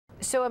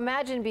So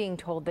imagine being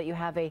told that you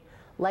have a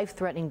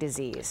life-threatening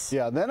disease.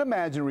 Yeah, then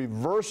imagine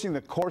reversing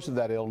the course of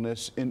that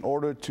illness in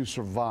order to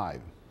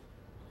survive.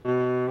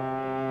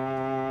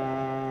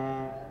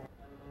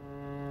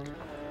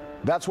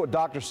 That's what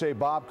doctors say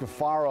Bob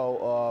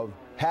Cafaro of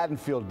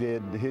Haddonfield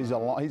did. He's a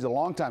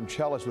longtime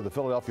cellist with the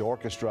Philadelphia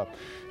Orchestra.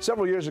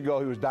 Several years ago,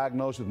 he was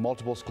diagnosed with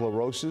multiple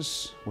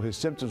sclerosis. Well, his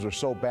symptoms were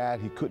so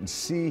bad he couldn't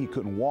see, he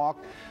couldn't walk,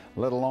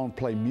 let alone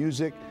play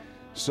music.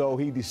 So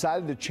he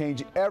decided to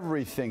change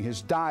everything,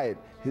 his diet,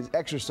 his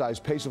exercise,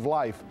 pace of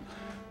life.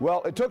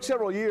 Well, it took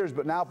several years,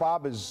 but now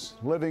Bob is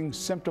living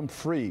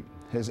symptom-free.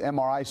 His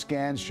MRI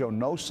scans show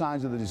no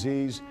signs of the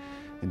disease,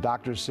 and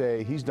doctors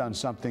say he's done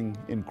something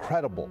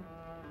incredible.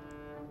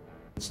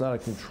 It's not a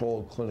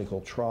controlled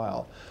clinical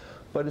trial,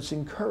 but it's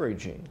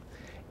encouraging.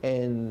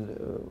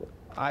 And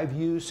I've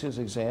used his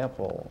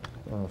example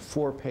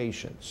for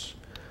patients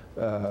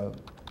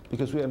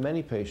because we have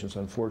many patients,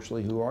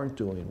 unfortunately, who aren't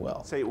doing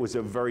well. Say it was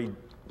a very,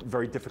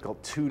 very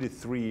difficult 2 to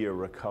 3 year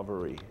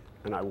recovery,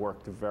 and I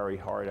worked very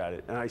hard at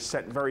it. And I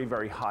set very,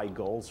 very high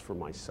goals for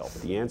myself.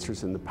 The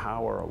answers and the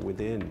power are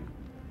within,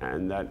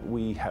 and that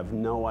we have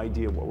no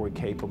idea what we're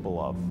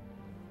capable of.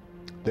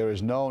 There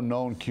is no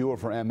known cure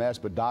for MS,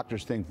 but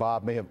doctors think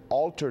Bob may have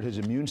altered his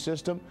immune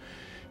system.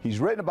 He's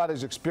written about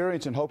his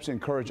experience and hopes to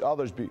encourage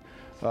others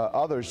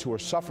who are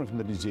suffering from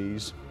the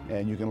disease,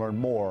 and you can learn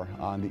more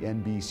on the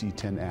NBC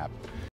 10 app.